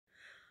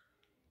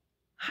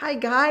Hi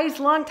guys,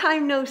 long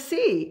time no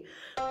see.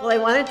 Well, I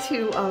wanted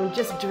to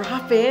just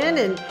drop in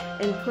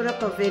and put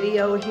up a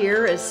video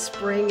here as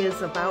spring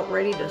is about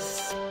ready to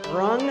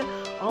sprung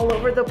all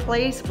over the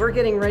place. We're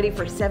getting ready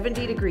for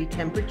 70-degree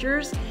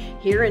temperatures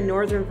here in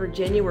Northern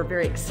Virginia. We're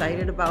very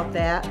excited about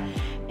that.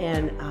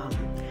 And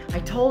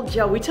I told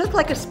Joe, we took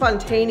like a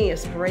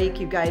spontaneous break,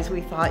 you guys.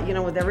 We thought, you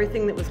know, with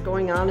everything that was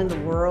going on in the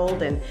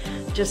world and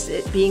just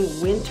it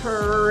being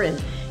winter and,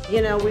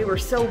 you know, we were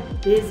so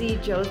busy.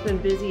 Joe's been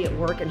busy at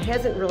work and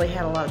hasn't really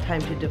had a lot of time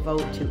to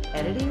devote to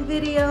editing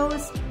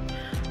videos.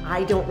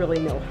 I don't really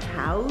know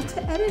how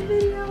to edit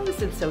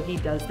videos, and so he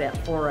does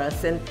that for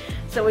us. And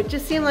so it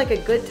just seemed like a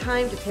good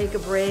time to take a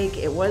break.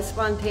 It was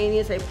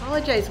spontaneous. I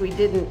apologize we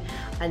didn't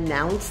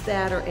announce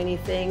that or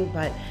anything,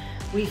 but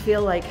we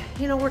feel like,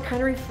 you know, we're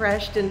kind of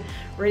refreshed and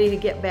ready to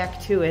get back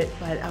to it.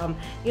 But,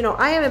 you know,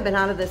 I haven't been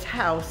out of this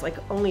house like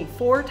only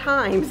 4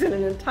 times in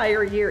an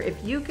entire year.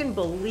 If you can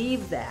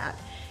believe that,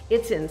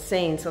 it's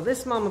insane. So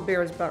this mama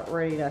bear is about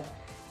ready to,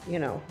 you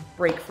know,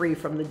 break free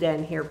from the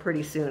den here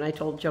pretty soon. I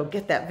told Joe,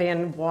 get that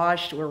van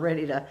washed. We're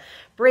ready to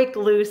break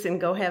loose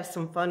and go have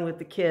some fun with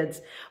the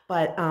kids.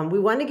 But we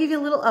want to give you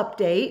a little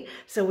update.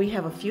 So we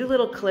have a few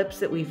little clips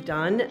that we've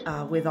done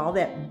with all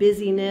that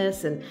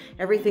busyness and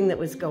everything that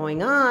was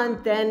going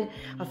on. Then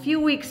a few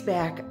weeks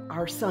back,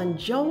 our son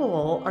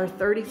Joel, our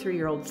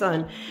 33-year-old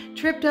son,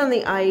 tripped on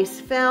the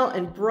ice, fell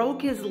and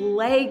broke his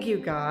leg, you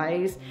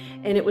guys.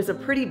 And it was a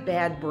pretty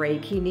bad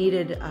break. He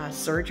needed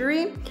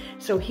surgery.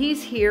 So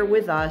he's here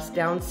with us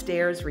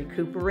downstairs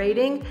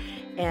recuperating.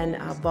 And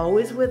Bo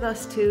is with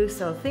us too,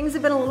 so things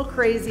have been a little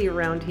crazy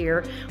around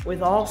here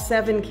with all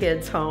 7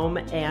 kids home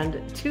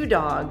and 2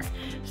 dogs.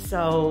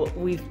 So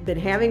we've been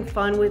having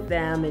fun with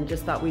them and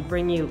just thought we'd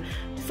bring you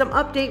some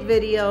update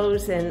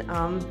videos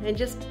and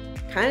just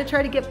kind of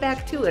try to get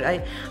back to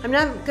it. I'm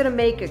not gonna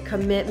make a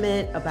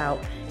commitment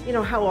about, you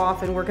know, how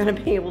often we're gonna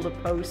be able to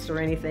post or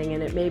anything,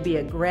 and it may be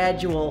a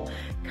gradual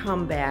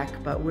comeback,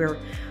 but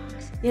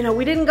you know,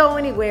 we didn't go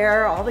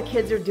anywhere. All the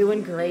kids are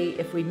doing great.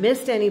 If we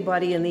missed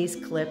anybody in these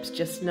clips,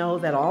 just know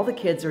that all the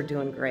kids are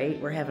doing great.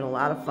 We're having a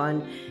lot of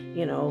fun,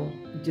 you know,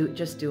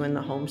 just doing the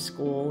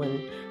homeschool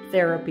and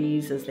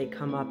therapies as they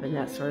come up and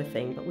that sort of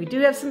thing. But we do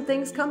have some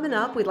things coming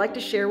up we'd like to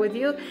share with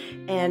you.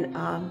 And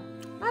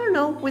I don't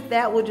know, with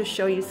that, we'll just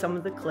show you some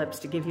of the clips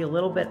to give you a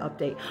little bit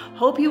update.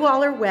 Hope you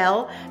all are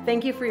well.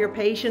 Thank you for your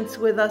patience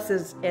with us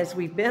as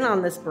we've been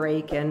on this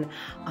break, and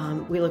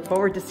we look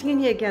forward to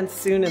seeing you again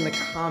soon in the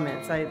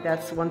comments.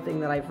 That's one thing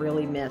that I've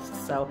really missed.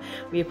 So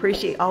we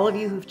appreciate all of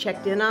you who've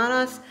checked in on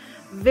us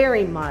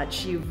very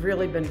much. You've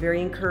really been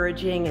very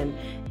encouraging,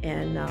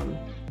 and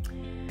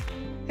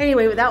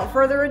anyway, without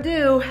further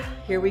ado,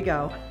 here we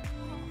go.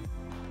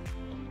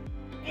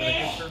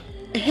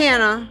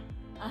 Hannah.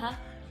 Uh-huh.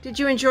 Did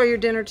you enjoy your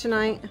dinner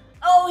tonight?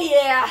 Oh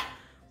yeah!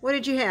 What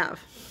did you have?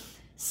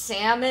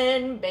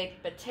 Salmon,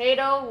 baked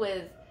potato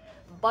with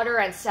butter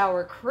and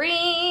sour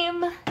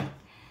cream.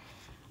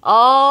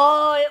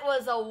 Oh, it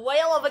was a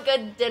whale of a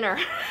good dinner.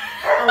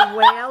 A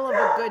whale of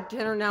a good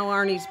dinner. Now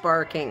Arnie's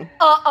barking.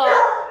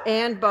 Uh-oh.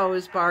 And Bo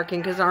is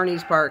barking because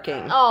Arnie's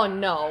barking. Oh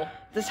no.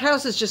 This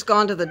house has just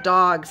gone to the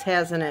dogs,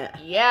 hasn't it?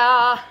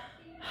 Yeah.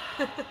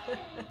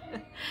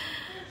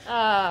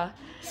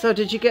 So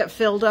did you get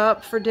filled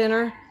up for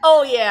dinner?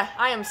 Oh yeah,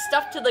 I am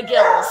stuffed to the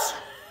gills.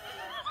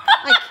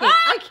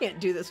 I can't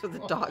do this with the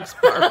dogs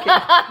barking.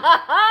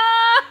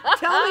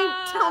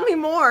 Tell me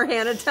more,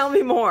 Hannah. Tell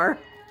me more.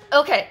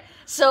 Okay,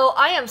 so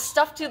I am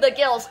stuffed to the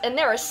gills, and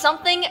there is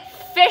something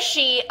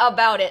fishy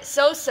about it.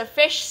 So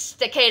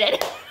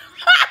sophisticated.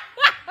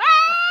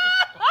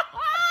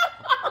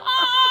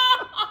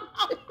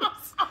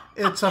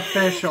 It's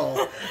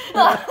official.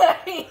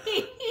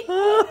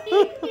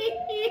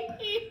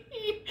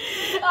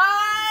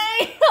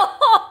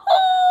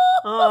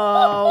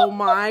 Oh,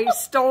 my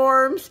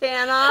storms,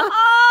 Hannah.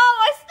 Oh,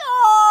 my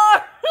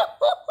storm.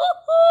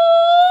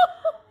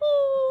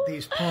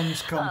 These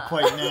puns come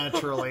quite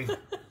naturally.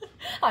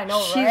 I know,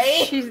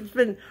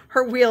 right?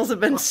 Her wheels have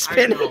been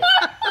spinning.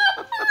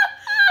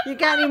 You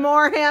got any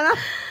more, Hannah?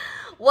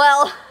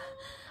 Well,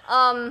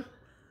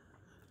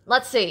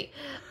 let's see.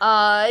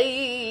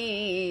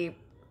 I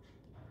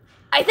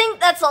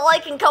think that's all I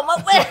can come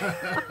up with.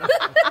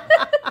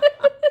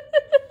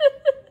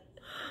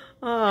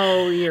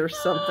 Oh, you're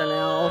something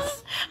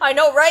else. I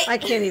know, right? I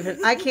can't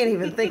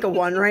even think of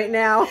one right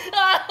now.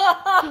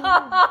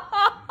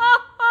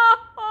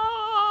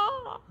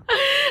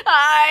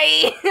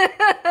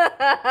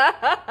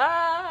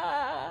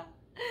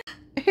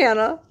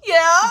 Hannah.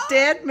 Yeah?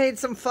 Dad made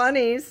some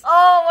funnies.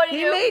 Oh, what do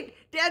you?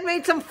 Dad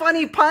made some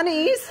funny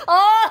punnies.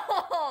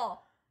 Oh.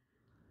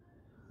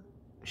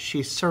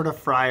 She's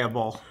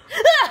certifiable.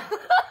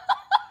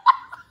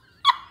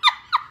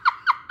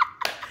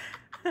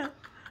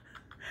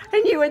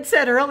 And you had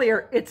said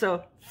earlier, it's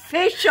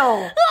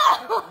official.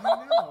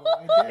 I know,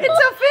 I did. It's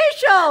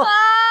official.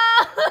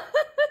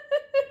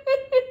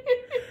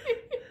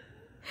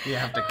 You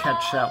have to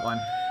catch that one.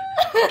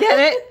 Get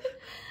it?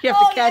 You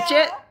have to catch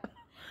it?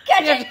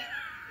 Catch it.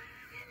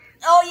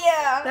 Oh,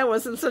 yeah. That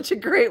wasn't such a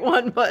great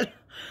one, but...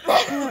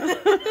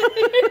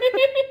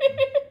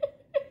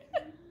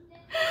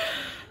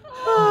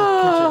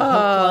 Hook,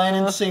 line,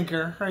 and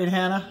sinker. Right,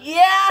 Hannah?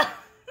 Yeah.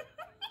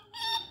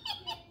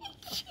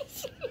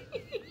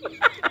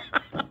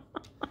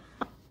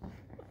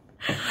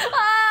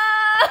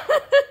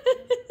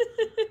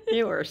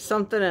 You are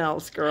something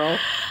else, girl.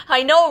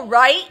 I know,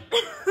 right?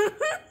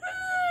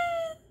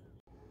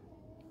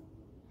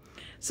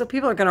 So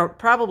people are going to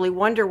probably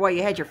wonder why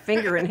you had your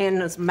finger in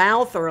Hannah's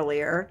mouth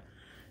earlier,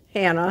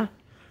 Hannah.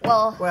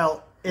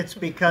 Well, it's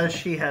because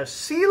she has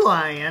sea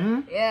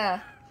lion Yeah.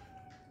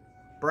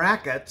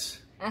 brackets,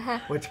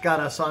 which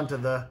got us onto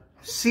the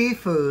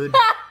seafood.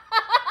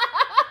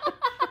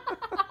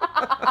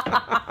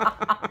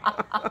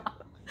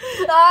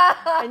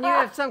 And you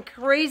have some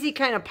crazy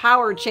kind of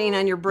power chain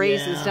on your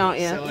braces, don't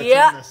you? So it's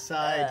on the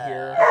side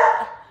here.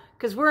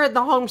 Because we're at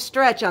the home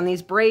stretch on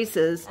these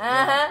braces.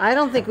 I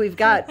don't think we've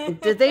got...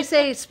 Did they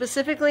say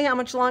specifically how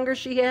much longer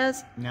she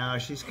has? No,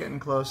 she's getting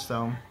close,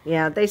 though.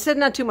 Yeah, they said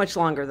not too much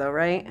longer, though,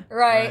 right?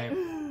 Right.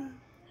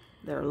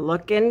 They're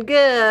looking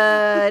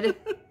good.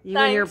 You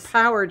and your Thanks.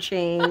 power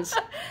chains.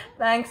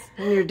 Thanks.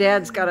 And your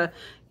dad's got to...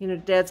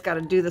 Dad's got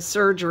to do the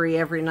surgery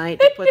every night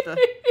to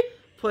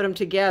put them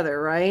together,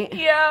 right?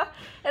 Yeah.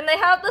 And they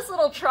have this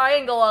little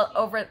triangle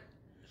over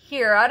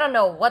here. I don't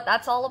know what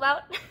that's all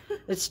about.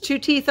 It's 2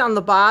 teeth on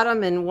the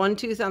bottom and 1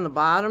 tooth on the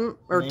bottom,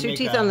 or They 2 make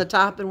teeth a- on the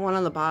top and 1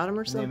 on the bottom,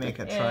 or They something. make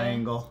a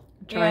triangle.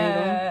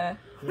 Triangle. Yeah.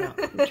 Yeah.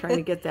 I'm trying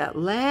to get that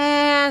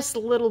last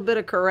little bit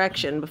of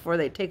correction before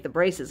they take the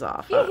braces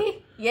off. Huh?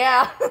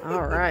 Yeah.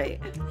 All right.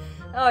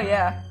 Oh,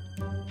 yeah.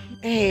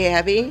 Hey,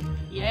 Abby.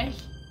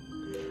 Yes,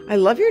 I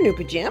love your new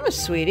pajamas,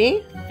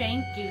 sweetie.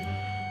 thank you.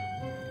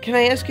 Can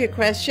I ask you a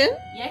question?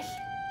 Yes,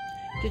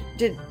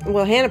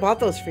 Well, Hannah bought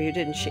those for you,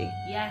 didn't she?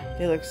 yeah.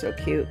 They look so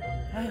cute.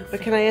 Oh,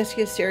 But can I ask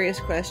you a serious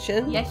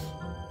question? yes,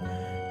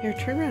 Here,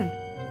 turn around.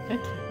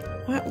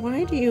 okay.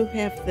 Why do you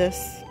have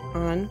this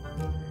on?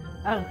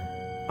 Oh,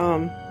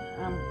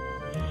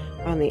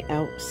 On the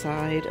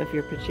outside of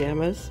your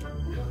pajamas?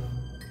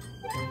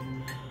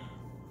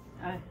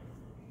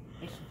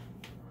 it's,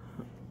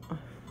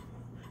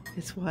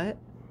 It's what?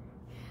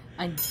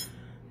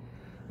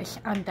 it's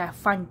on the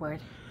front word.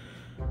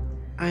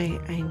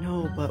 I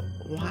know, but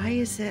why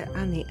is it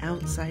on the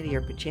outside of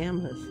your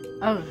pajamas?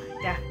 Oh,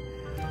 yeah.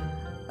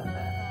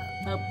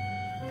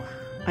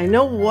 I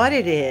know what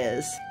it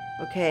is,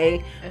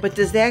 okay? But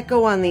does that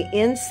go on the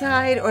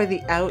inside or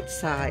the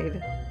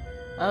outside?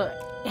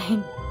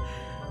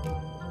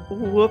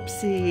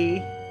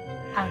 Whoopsie.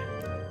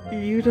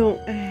 You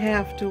don't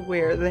have to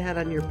wear that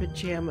on your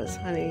pajamas,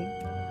 honey.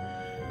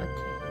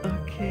 Okay.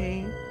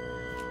 Okay.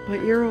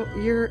 But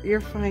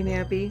you're fine,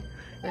 Abby.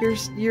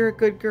 You're a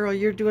good girl.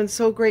 You're doing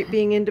so great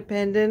being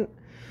independent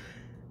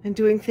and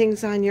doing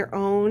things on your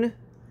own.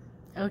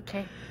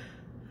 Okay.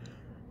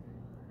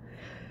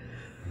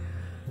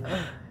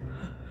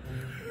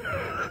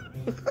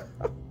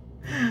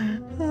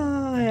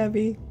 Oh,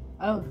 Abby.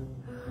 Oh.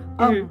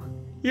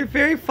 You're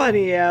very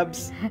funny,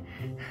 Abs.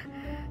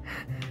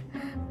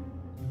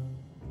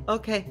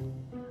 Okay.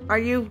 Are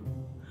you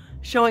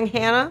showing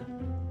Hannah?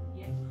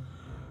 Yes.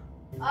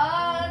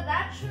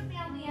 That should be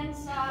on the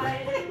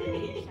inside.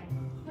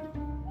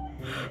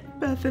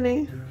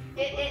 Bethany?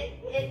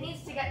 It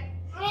needs to get...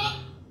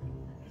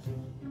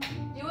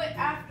 Do it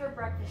after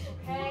breakfast,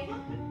 okay?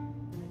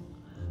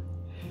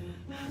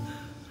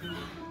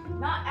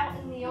 Not out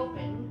in the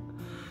open.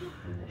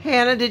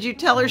 Hannah, did you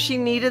tell her she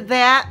needed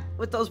that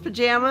with those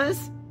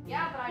pajamas?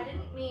 Yeah, but I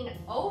didn't mean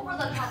over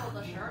the top of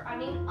the shirt. I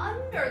mean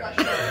under the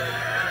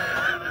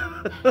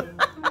shirt.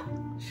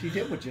 She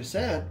did what you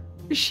said.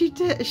 She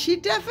did. She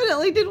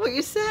definitely did what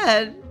you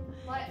said.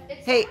 But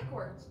it's Hey.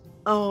 backwards.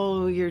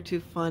 Oh, you're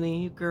too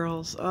funny, you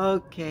girls.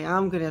 Okay,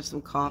 I'm gonna have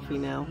some coffee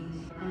now.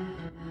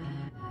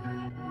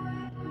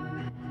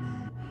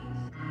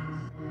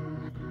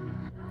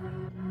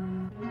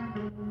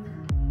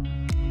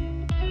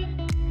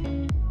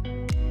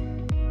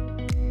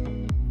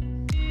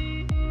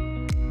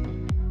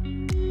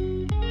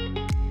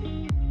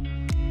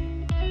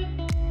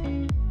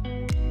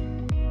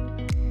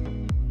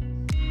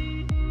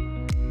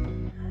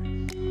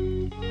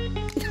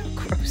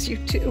 Gross, you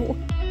too.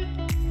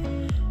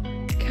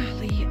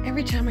 Golly,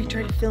 every time I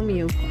try to film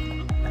you.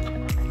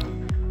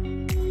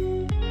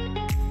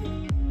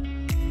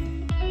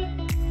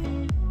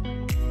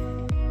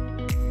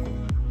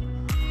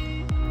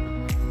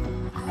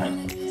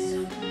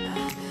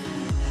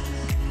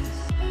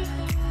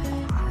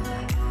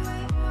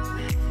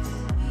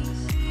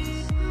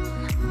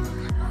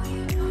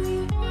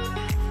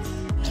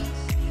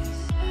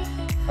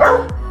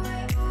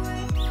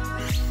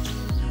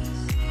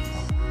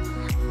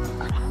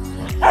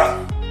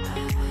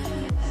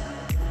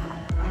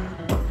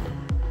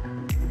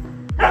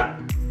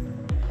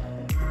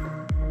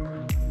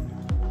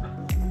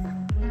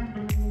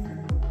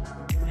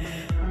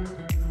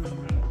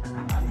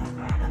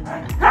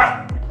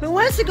 Who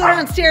wants to go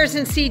downstairs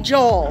and see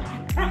Joel?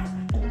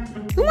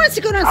 Who wants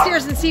to go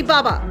downstairs and see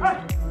Bubba?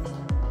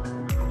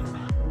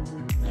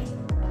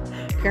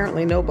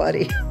 Apparently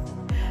nobody.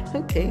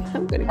 Okay,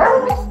 I'm gonna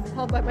go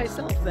all by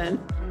myself then.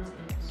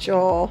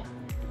 Joel.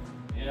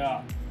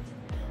 Yeah.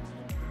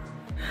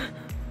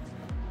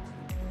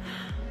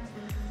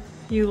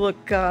 You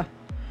look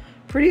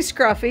pretty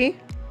scruffy,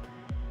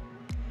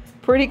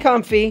 pretty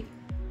comfy,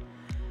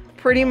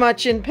 pretty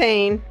much in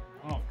pain.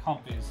 I don't know if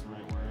comfy is the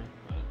right word,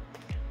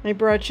 but I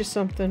brought you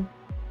something.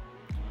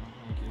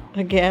 thank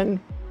you.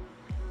 Again.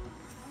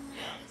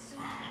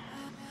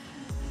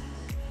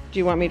 Do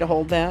you want me to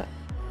hold that?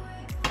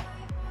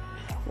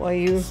 While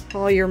you,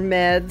 all your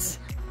meds,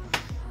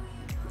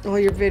 all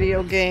your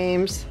video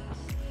games,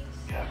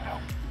 Yeah, no.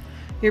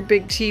 your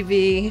big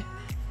TV. Make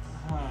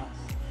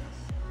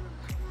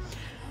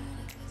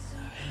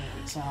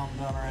it sound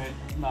done right.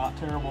 Not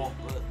terrible,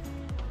 but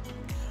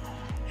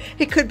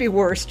It could be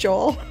worse,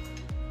 Joel.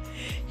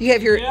 You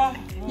have your yeah.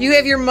 you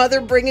have your mother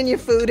bringing you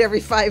food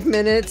every 5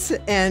 minutes,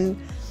 and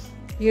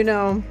you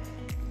know,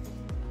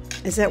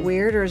 is that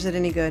weird or is it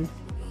any good?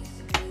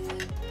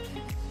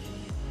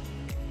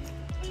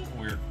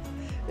 Weird.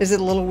 Is it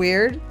a little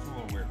weird? It's a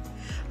little weird.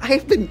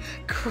 I've been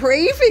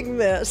craving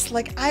this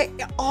like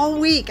all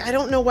week. I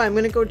don't know why. I'm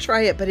gonna go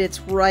try it, but it's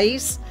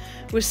rice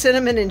with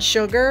cinnamon and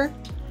sugar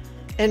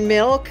and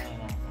milk.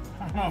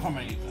 I don't know if I'm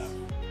gonna eat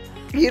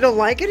that. You don't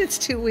like it? It's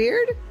too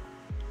weird?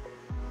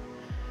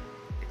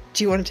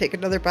 Do you want to take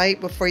another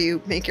bite before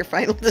you make your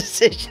final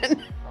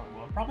decision?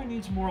 Well, it probably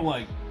needs more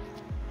like,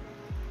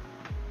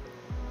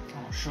 I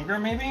don't know, sugar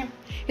maybe?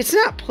 It's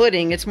not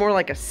pudding, it's more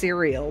like a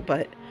cereal,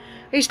 but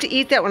I used to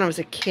eat that when I was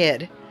a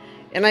kid.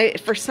 And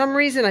for some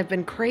reason, I've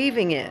been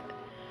craving it.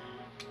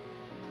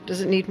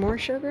 Does it need more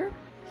sugar?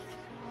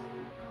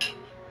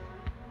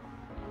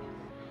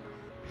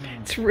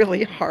 It's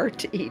really hard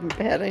to eat in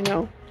bed, I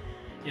know.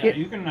 Yeah,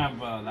 you can have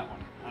that one.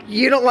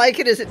 You don't like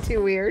it? Is it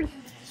too weird?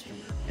 It's too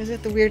weird. Is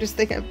it the weirdest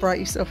thing I've brought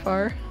you so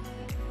far?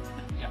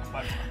 Yeah,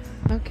 by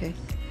far. Okay.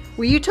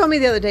 Well, you told me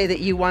the other day that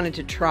you wanted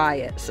to try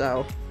it,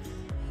 so...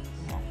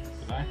 Well,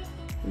 did I?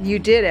 You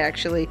did,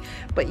 actually.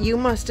 But you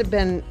must have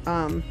been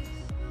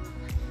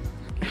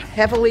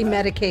heavily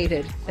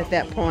medicated at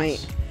that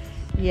point.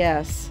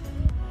 Yes.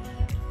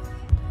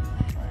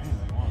 I'll try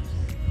anything once.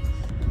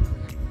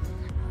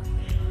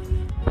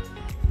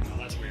 No,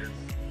 that's weird.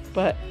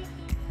 But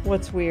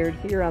what's weird?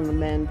 You're on the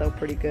mend, though,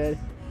 pretty good.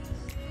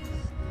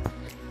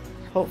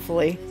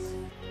 Hopefully.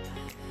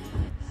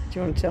 Do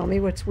you want to tell me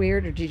what's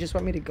weird, or do you just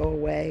want me to go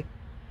away?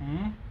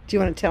 Hmm? Do you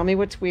want to tell me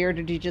what's weird,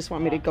 or do you just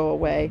want me to go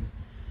away?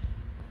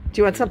 Do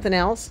you want something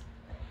else?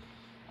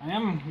 I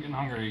am getting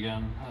hungry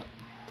again.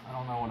 I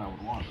don't know what I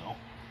would want, though.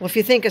 Well, if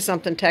you think of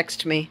something,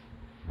 text me.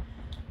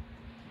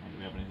 Do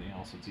we have anything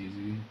else that's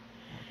easy?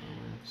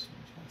 It's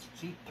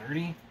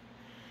 8:30.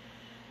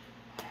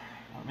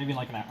 Maybe in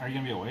like an hour. Are you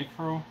going to be awake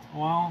for a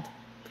while?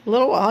 A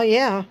little while,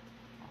 yeah. I'll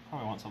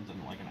probably want something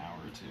in like an hour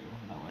or two.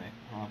 That way.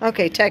 I don't have to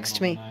Okay, eat in the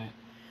text middle me. of the night.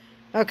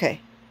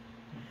 Okay.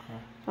 Okay.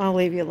 I'll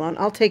leave you alone.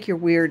 I'll take your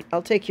weird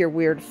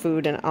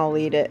food and I'll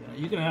eat it.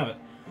 You can have it.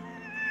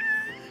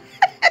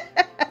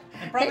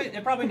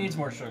 It probably needs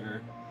more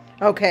sugar.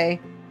 Okay.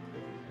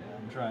 Yeah,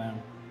 I'm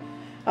trying.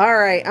 All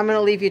right. I'm going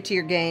to leave you to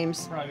your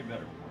games. Probably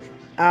better with more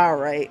sugar. All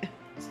right.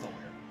 It's still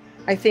weird.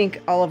 I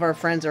think all of our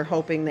friends are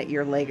hoping that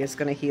your leg is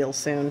going to heal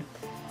soon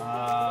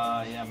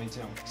Yeah, me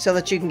too. so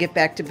that you can get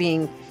back to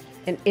being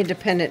an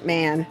independent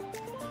man.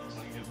 So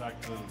I can get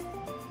back to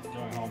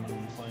going home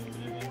and playing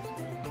video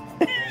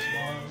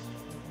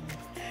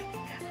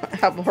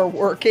games. Or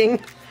working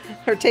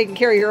or taking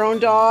care of your own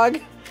dog.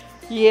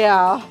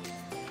 Yeah.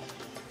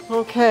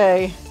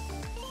 Okay.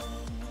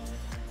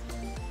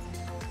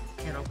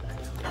 Can't open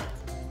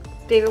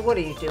it. David, what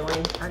are you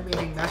doing? I'm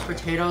eating mashed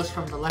potatoes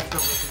from the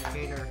leftover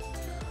container.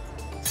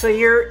 So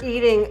you're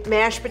eating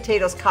mashed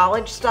potatoes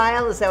college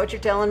style? Is that what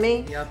you're telling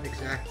me? Yep,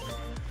 exactly.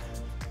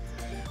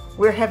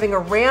 We're having a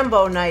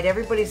Rambo night.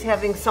 Everybody's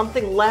having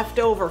something left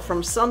over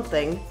from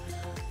something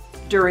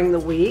during the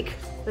week.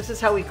 This is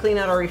how we clean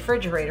out our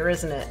refrigerator,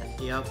 isn't it?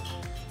 Yep.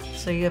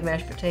 So you have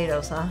mashed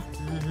potatoes, huh?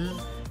 Mm-hmm.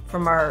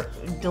 From our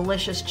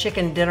delicious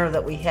chicken dinner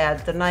that we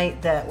had the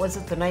night that, was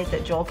it the night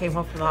that Joel came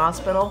home from the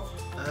hospital?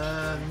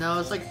 No,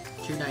 it's like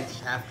 2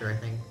 nights after, I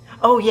think.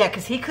 Oh yeah,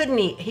 because he couldn't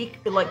eat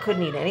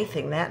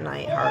anything that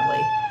night,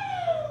 hardly.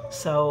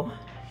 So,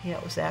 yeah,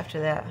 it was after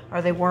that.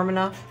 Are they warm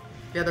enough?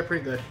 Yeah, they're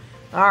pretty good.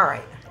 All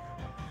right.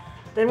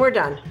 Then we're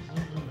done.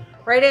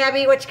 Right,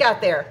 Abby? What you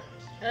got there?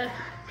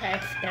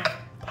 Pasta.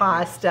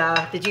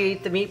 Pasta. Did you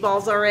eat the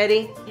meatballs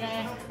already?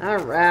 Yeah. All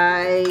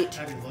right.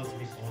 Abby loves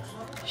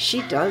meatballs.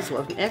 She does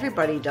love them.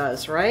 Everybody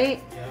does,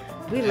 right?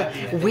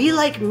 Yep. We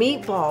like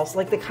meatballs,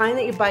 like the kind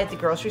that you buy at the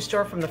grocery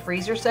store from the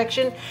freezer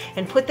section,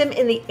 and put them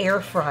in the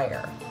air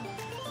fryer.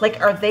 Like,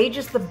 are they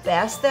just the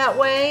best that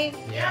way?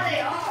 Yeah,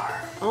 they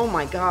are. Oh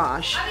my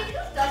gosh. I mean,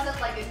 who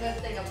doesn't like a good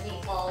thing of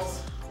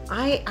meatballs?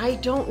 I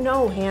don't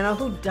know, Hannah.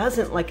 Who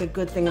doesn't like a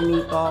good thing of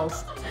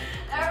meatballs?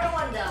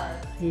 Everyone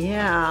does.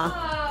 Yeah.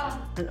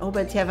 Oh. And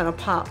Obed's having a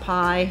pot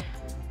pie.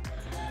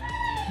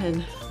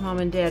 And Mom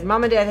and Dad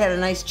had a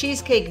nice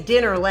cheesecake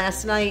dinner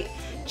last night.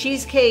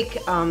 Cheesecake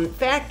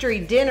factory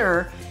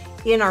dinner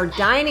in our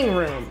dining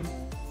room.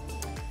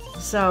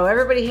 So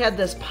everybody had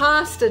this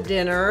pasta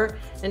dinner,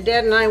 and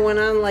Dad and I went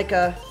on like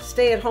a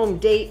stay-at-home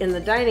date in the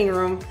dining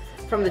room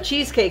from the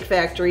Cheesecake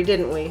Factory,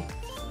 didn't we?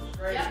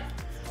 Yep.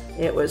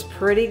 It was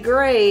pretty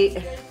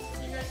great.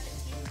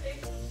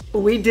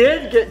 We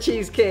did get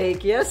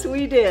cheesecake. Yes,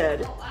 we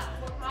did. Oh, wow.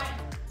 What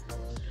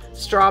kind?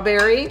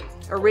 Strawberry,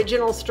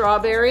 original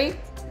strawberry.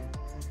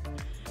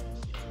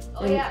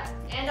 Oh yeah,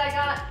 and I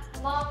got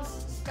Mom's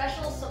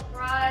special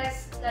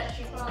surprise that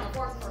she put on the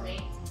fork for me.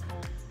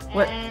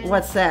 And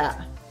What's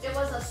that?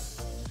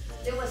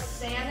 It was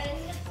salmon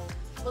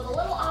with a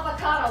little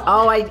avocado.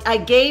 Oh, I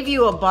gave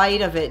you a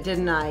bite of it,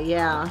 didn't I?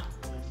 Yeah.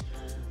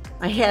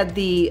 I had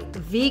the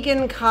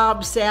vegan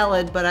Cobb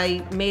salad, but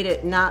I made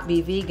it not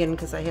be vegan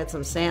because I had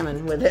some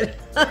salmon with it.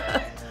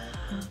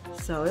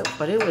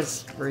 But it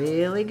was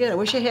really good. I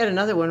wish I had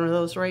another one of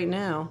those right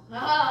now.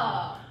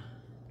 Oh.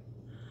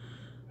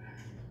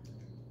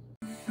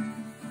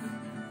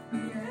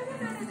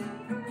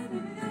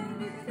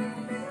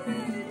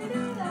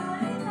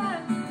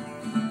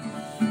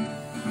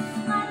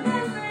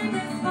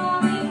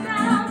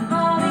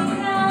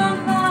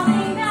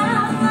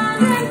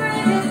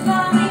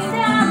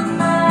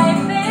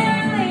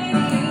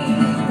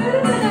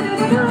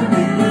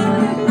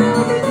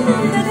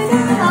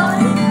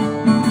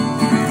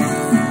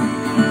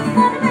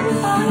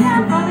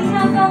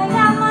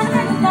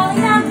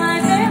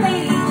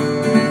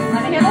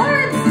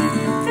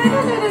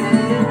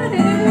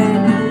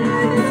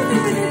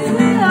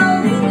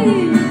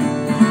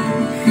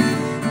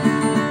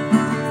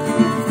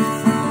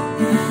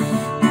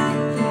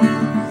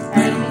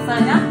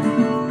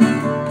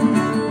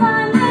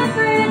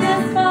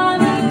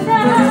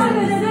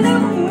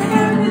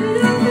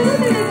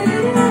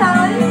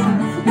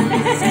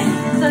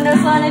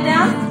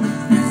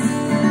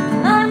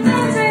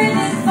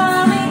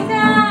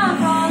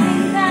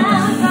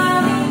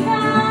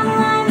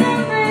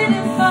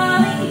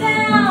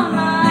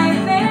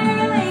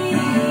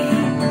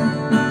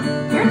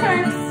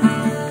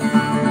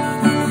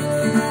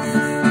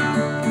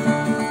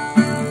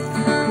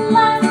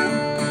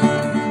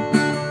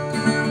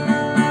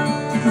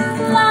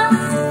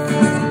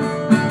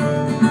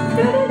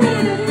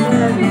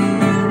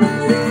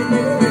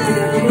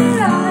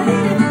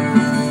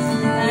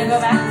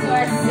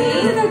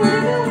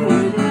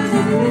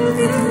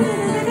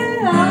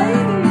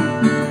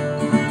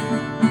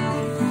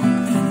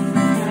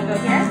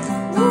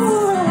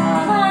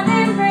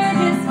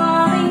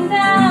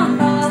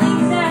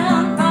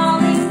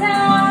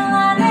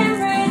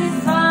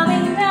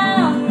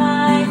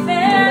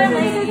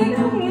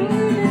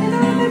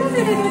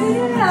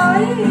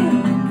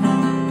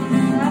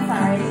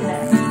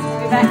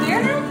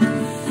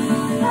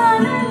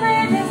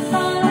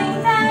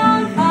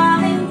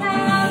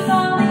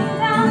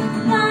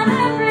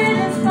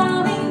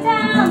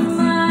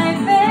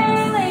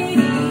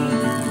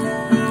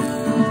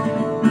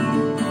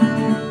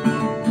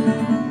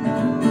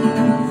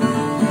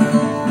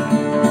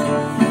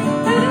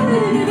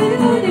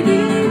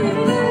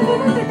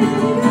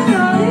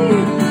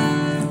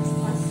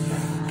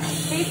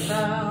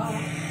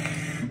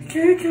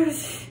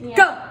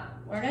 Go!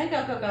 We're gonna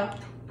go.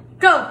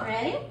 Go!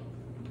 Ready?